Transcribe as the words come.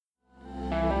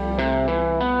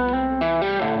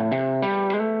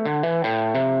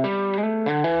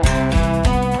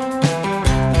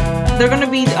they're gonna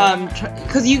be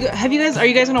because are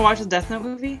you guys gonna watch the Death Note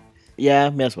movie?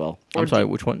 Yeah, may as well. I'm sorry,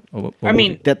 which one? I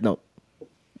mean, Death Note.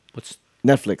 what's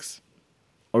Netflix.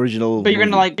 Original. but you're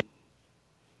movie.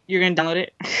 gonna download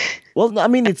it. Well, no, I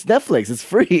mean, it's Netflix. It's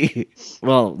free.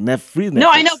 Well, free Netflix. No,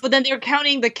 I know, but then they're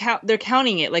counting they're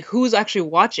counting it, like who's actually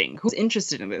watching, who's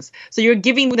interested in this. So you're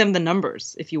giving them the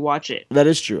numbers if you watch it. That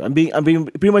is true. I'm being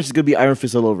pretty much it's gonna be Iron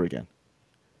Fist all over again.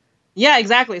 Yeah,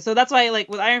 exactly. So that's why, like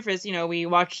with Iron Fist, we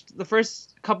watched the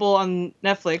first couple on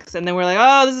Netflix, and then we're like,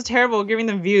 oh, this is terrible, we're giving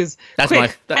them views. That's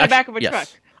Quick, head back of a truck.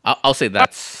 I'll say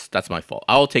that's my fault.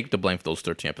 I'll take the blame for those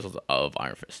 13 episodes of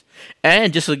Iron Fist.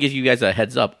 And just to give you guys a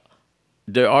heads up,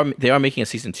 they are making a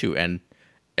season 2, and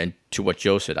to what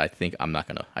Joe said, I think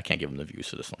I can't give them the views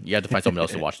for this one. You have to find someone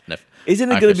else to watch.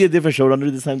 Isn't it going to be a different showrunner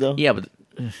this time though? Yeah, but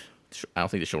I don't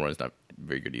think the showrunner is not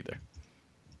very good either.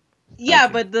 Yeah,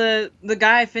 but the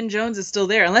guy Finn Jones is still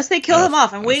there, unless they kill him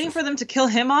off. I'm waiting for them to kill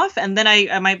him off, and then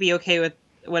I might be okay with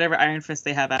whatever Iron Fist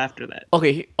they have after that.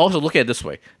 Okay. Also, look at it this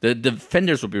way: the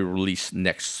Defenders will be released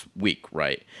next week,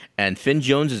 right? And Finn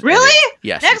Jones is really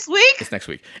yes next week. It's next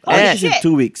week. It's in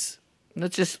 2 weeks.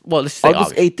 Let's say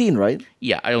August 18, right?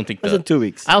 Yeah, I don't think that's in 2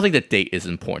 weeks. I don't think the date is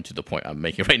important to the point I'm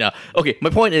making right now. Okay, my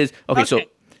point is so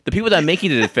the people that are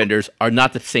making the Defenders are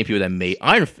not the same people that made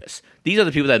Iron Fist. These are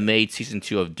the people that made season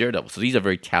 2 of Daredevil. So these are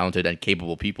very talented and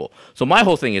capable people. So my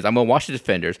whole thing is I'm gonna watch the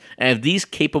Defenders, and if these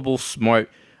capable, smart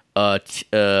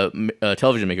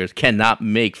television makers cannot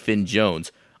make Finn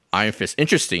Jones Iron Fist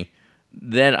interesting,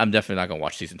 then I'm definitely not gonna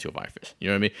watch season 2 of Iron Fist. You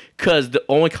know what I mean? Because the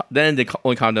only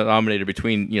common denominator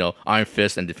between Iron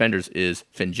Fist and Defenders is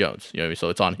Finn Jones. You know what I mean? So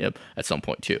it's on him at some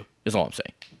point too. Is all I'm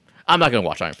saying. I'm not gonna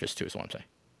watch Iron Fist 2. Is what I'm saying.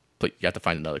 But you have to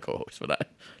find another co-host for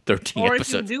that. 13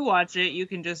 episodes. Or if you do watch it, you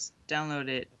can just download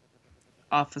it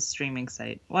off a streaming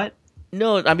site. What?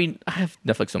 No, I mean, I have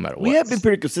Netflix no matter what. We have been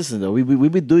pretty consistent, though.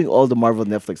 We've been doing all the Marvel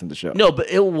Netflix in the show. No, but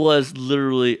it was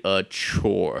literally a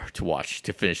chore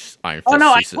to finish Iron Fist. Oh,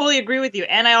 no, season. I totally agree with you.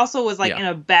 And I also was, in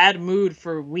a bad mood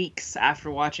for weeks after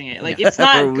watching it. It's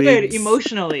not good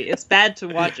emotionally. It's bad to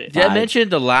watch it. Did I mention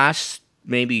the last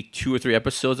maybe 2 or 3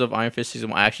 episodes of Iron Fist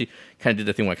season 1? I actually kind of did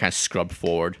the thing where I kind of scrubbed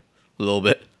forward a little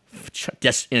bit.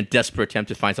 Just in a desperate attempt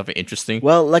to find something interesting.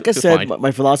 Well, like I said,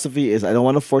 my philosophy is I don't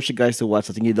want to force you guys to watch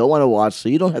something you don't want to watch, so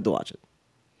you don't have to watch it.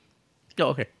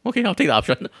 Oh, okay, I'll take the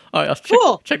option. All right,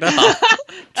 I'll check that off.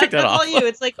 That's all you.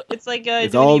 It's like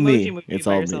it's all me. It's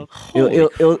all me.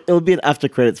 It'll be an after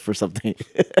credits for something.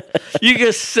 You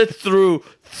can sit through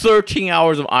 13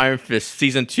 hours of Iron Fist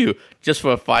season 2 just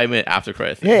for a 5-minute after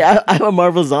credits. Hey, I'm a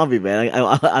Marvel zombie, man.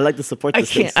 I like to support. I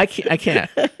can't.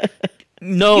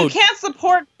 No, you can't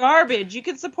support garbage. You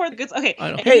can support the goods. Okay.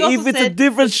 Hey, if it's a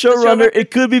different showrunner,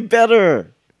 it could be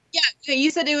better. Yeah. Okay,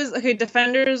 you said it was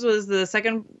Defenders was the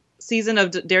second season of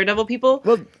Daredevil people.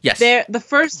 Well, yes. The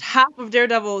first half of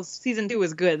Daredevil season 2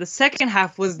 was good. The second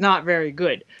half was not very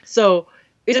good. So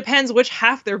it depends which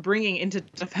half they're bringing into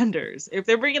Defenders. If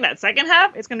they're bringing that second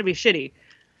half, it's going to be shitty.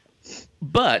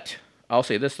 But I'll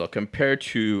say this though, compared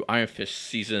to Iron Fist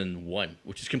season 1,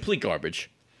 which is complete garbage.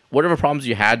 Whatever problems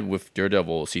you had with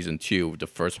Daredevil season 2, the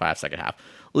first half, second half,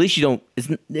 at least you don't.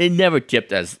 It never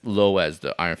dipped as low as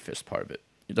the Iron Fist part of it.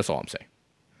 That's all I'm saying.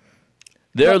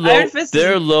 Their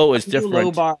low is different.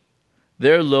 Low bar.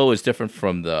 Their low is different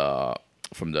from the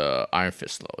Iron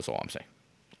Fist low. Is all I'm saying.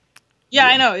 Yeah,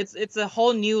 I know. It's a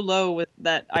whole new low with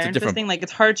that Iron Fist thing.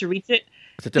 It's hard to reach it.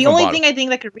 The only thing I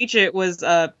think that could reach it was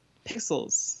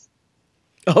Pixels.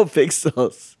 Oh,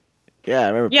 Pixels. Yeah, I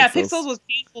remember. Yeah, Pixels was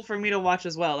painful for me to watch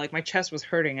as well. My chest was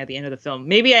hurting at the end of the film.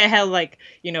 Maybe I had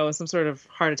some sort of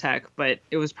heart attack, but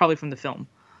it was probably from the film.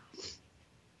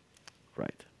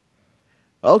 Right.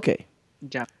 Okay.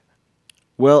 Yeah.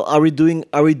 Well, are we doing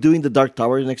the Dark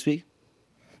Tower next week?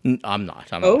 I'm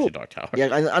not watching Dark Tower. Yeah,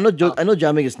 I know. I know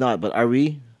Jamming is not, but are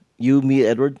we? You, me,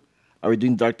 Edward? Are we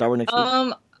doing Dark Tower next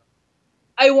week?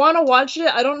 I want to watch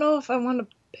it. I don't know if I want to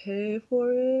pay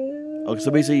for it. Okay, so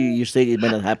basically you're saying it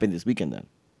might not happen this weekend then.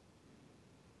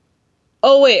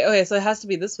 Oh wait, okay, so it has to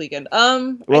be this weekend.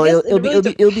 Well, it'll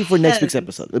be for next week's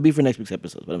episode. It'll be for next week's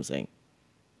episode. What I'm saying.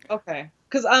 Okay,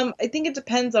 because I think it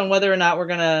depends on whether or not we're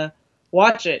gonna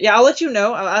watch it. Yeah, I'll let you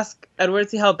know. I'll ask Edward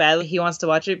see how badly he wants to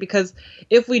watch it, because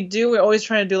if we do, we're always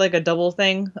trying to do a double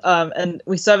thing. And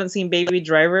we still haven't seen Baby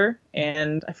Driver,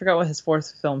 and I forgot what his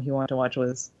 4th film he wanted to watch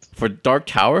was. For Dark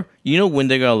Tower, you know when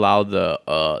they're gonna allow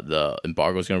the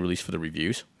embargo is gonna release for the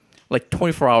reviews?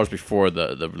 24 hours before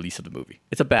the release of the movie.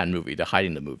 It's a bad movie. They're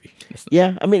hiding the movie.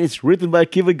 Yeah, I mean it's written by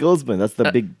Kevin Goldsman. That's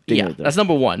the big thing. Yeah, right there. that's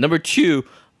number 1. Number 2.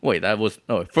 Wait, that was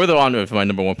further on for my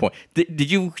number 1 point. Did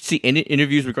you see any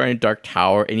interviews regarding Dark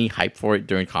Tower? Any hype for it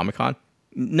during Comic-Con?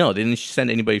 No, they didn't send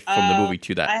anybody from the movie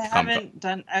to that I Comic-Con. haven't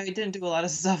done. I didn't do a lot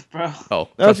of stuff, bro. Oh,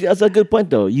 That's a good point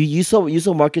though. You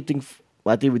saw marketing.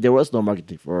 I think there was no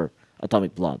marketing for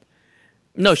Atomic Blonde.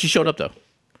 no, she showed up though.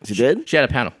 She did She had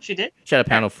a panel. She did. She had a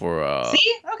panel for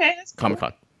See, okay, that's cool. Comic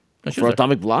Con. No, she for was there.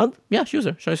 Atomic Blonde. Yeah, she was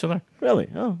there. She's still there. Really?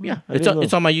 Oh, Yeah, I didn't know.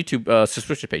 it's on my YouTube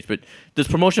subscription page. But there's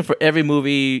promotion for every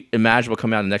movie imaginable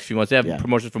coming out in the next few months. They have Yeah.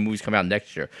 promotions for movies coming out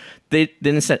next year. They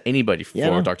didn't send anybody for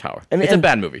Yeah, no. Dark Tower. It's a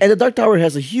bad movie. And the Dark Tower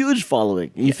has a huge following.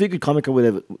 You figured Comic Con would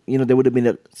have, there would have been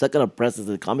a second of presence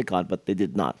at Comic Con, but they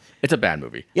did not. It's a bad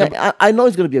movie. Yeah, I know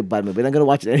it's going to be a bad movie, but I'm going to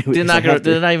watch it anyway. They're so I not gonna. have to.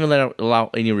 They're not even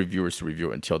allow any reviewers to review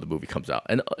it until the movie comes out.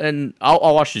 And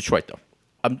I'll watch Detroit though.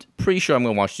 I'm pretty sure I'm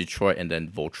gonna watch Detroit and then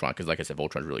Voltron because, like I said,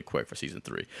 Voltron's really quick for season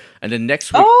 3. And then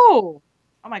next week. Oh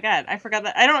my God, I forgot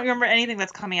that. I don't remember anything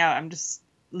that's coming out. I'm just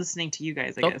listening to you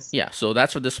guys, I guess. Yeah, so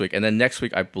that's for this week. And then next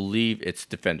week, I believe it's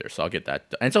Defenders. So I'll get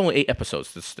that. And it's only 8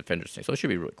 episodes, this Defenders thing. So it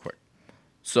should be really quick.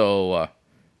 So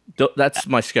that's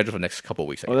my schedule for the next couple of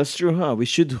weeks. I Oh, guess. that's true, huh? We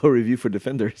should do a review for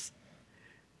Defenders.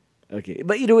 Okay,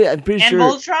 but either way, I'm pretty And sure.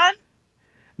 Voltron.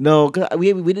 No, 'cause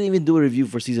we didn't even do a review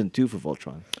for season 2 for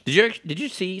Voltron. Did you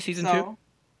see season 2? So,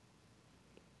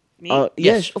 me?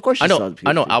 Yes, of course. She I saw know. it.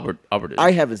 I know. Albert is.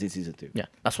 I haven't seen season 2. Yeah,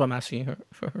 that's why I'm asking her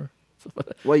for her.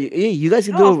 Well, you guys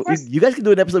can No, of do course. you guys can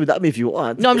do an episode without me if you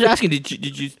want. No, I'm just asking. Did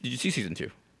you see season 2?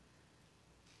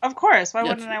 Of course. Why Yeah,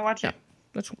 wouldn't I watch it?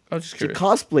 I was just She curious.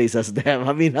 cosplays as them.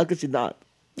 I mean, how could she not?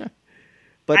 Yeah.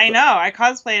 But I know. I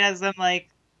cosplayed as them like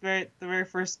the very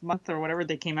first month or whatever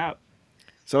they came out.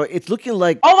 So it's looking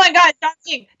like Oh my God,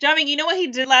 John Ming, you know what he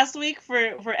did last week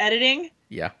for editing?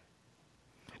 Yeah.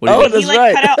 Oh, What did you that's do? He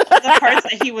right. cut out all the parts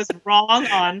that he was wrong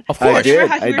on. Of I course. did.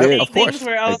 Remember how you were saying Of course. things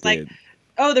where I was like, did.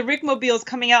 "Oh, the Rickmobile is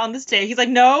coming out on this day." He's like,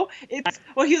 "No, it's."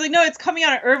 Well, he was like, "No, it's coming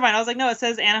out in Irvine." I was like, "No, it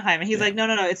says Anaheim." And he's like, "No,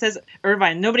 it says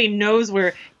Irvine. Nobody knows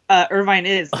where Irvine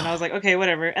is." And I was like, "Okay,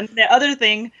 whatever." And the other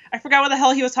thing, I forgot what the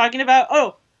hell he was talking about.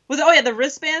 Oh, yeah, the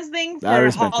wristbands thing for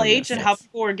wristband Hall thing, H yes, and how yes.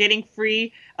 people were getting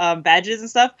free badges and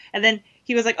stuff. And then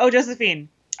he was like, "Oh, Josephine,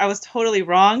 I was totally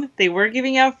wrong. They were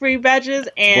giving out free badges,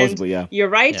 and Supposedly, yeah. you're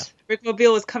right. Yeah.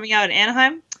 Rickmobile was coming out in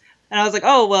Anaheim." And I was like,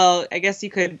 "Oh, well, I guess you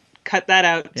could cut that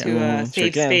out to sure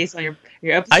save can. space on your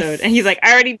episode." And he's like,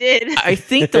 "I already did." I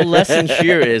think the lesson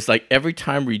here is like every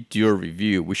time we do a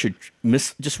review, we should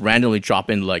just randomly drop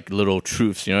in like little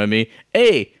truths. You know what I mean?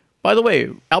 Hey, by the way,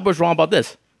 Albert's wrong about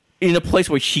this. In a place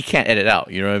where she can't edit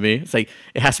out. You know what I mean? It's like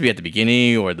it has to be at the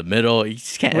beginning or the middle. You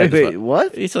just can't edit. Wait,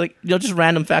 what? It's like just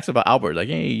random facts about Albert. Like,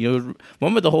 hey,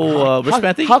 remember the whole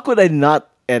wristband thing? How could I not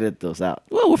edit those out?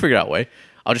 Well, we'll figure out a way.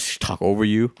 I'll just talk over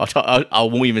you. I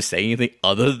won't even say anything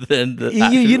other than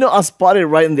the. I'll spot it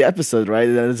right in the episode, right?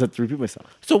 And then I just have to repeat myself.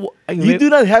 So You do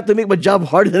not have to make my job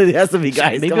harder than it has to be,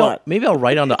 guys. Maybe Come on. Maybe I'll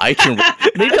write on the iTunes.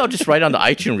 Maybe I'll just write on the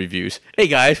iTunes reviews. Hey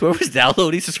guys, whoever's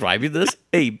downloading, subscribing this,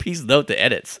 hey, please note the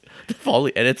edits. Follow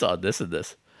the edits on this and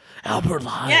this. Albert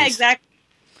lies. Yeah, exactly.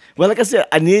 Well, like I said,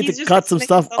 I needed He's to just cut some making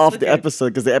stuff himself off look the good. episode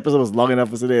because the episode was long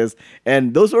enough as it is,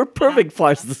 and those were perfect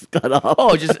parts to cut off.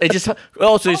 Oh, it just.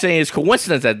 Oh, so you're saying it's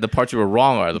coincidence that the parts you were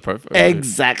wrong are the perfect.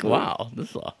 Exactly. Wow, this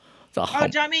is a. Oh,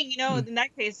 John Ming, in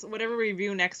that case, whatever we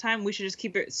review next time, we should just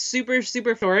keep it super,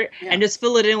 super short and just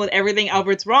fill it in with everything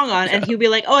Albert's wrong on. And he'll be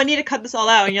like, "Oh, I need to cut this all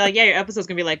out." And you're like, "Yeah, your episode's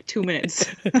going to be like 2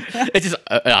 minutes." It's just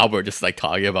Albert just like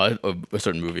talking about a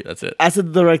certain movie. That's it. As a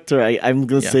director, I'm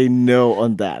gonna say no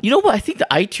on that. You know what? I think the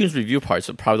iTunes review parts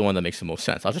are probably the one that makes the most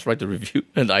sense. I'll just write the review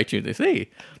in the iTunes. They say, hey,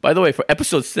 by the way, for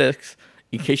episode 6,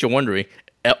 in case you're wondering,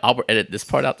 Albert edit this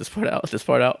part out, this part out, this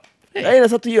part out. Hey,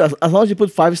 that's up to you. As long as you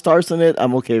put 5 stars on it,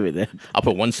 I'm okay with it. I'll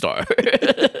put 1 star.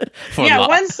 Yeah,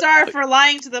 1 star for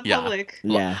lying to the public.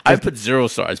 Yeah. I put 0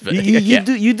 stars, but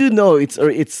You do know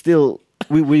it's still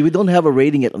we don't have a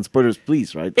rating yet on Spoilers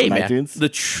Please, right? Hey on man, iTunes. the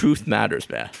truth matters,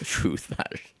 man. The truth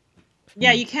matters.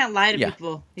 Yeah, you can't lie to Yeah.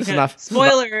 people. This is Because- not-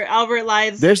 Spoiler: Albert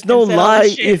lies. There's no and said all lie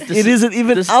this shit. if it isn't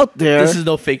even out there. This is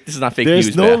no fake. This is not fake There's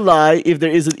news. no man. lie if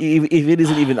if it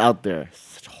isn't even out there.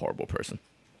 Such a horrible person.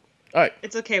 All right.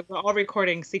 It's okay. We're all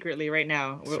recording secretly right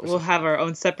now. We'll have our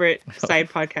own separate side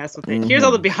podcast with it. Here's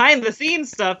all the behind the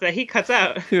scenes stuff that he cuts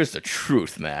out. Here's the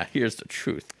truth, man. Here's the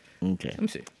truth. Okay. Let me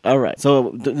see. All right.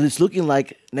 So it's looking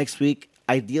like next week,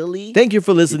 ideally. Thank you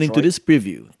for listening to this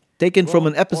preview, taken from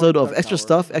an episode of Extra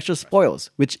Stuff, Extra Spoils,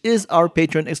 which is our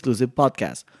Patreon exclusive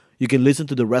podcast. You can listen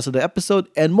to the rest of the episode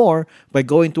and more by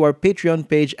going to our Patreon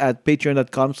page at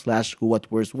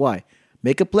patreon.com/whowhatwhereswhy.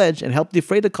 Make a pledge and help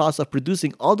defray the cost of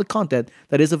producing all the content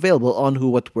that is available on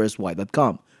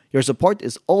whowhatwhereswhy.com. Your support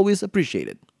is always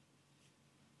appreciated.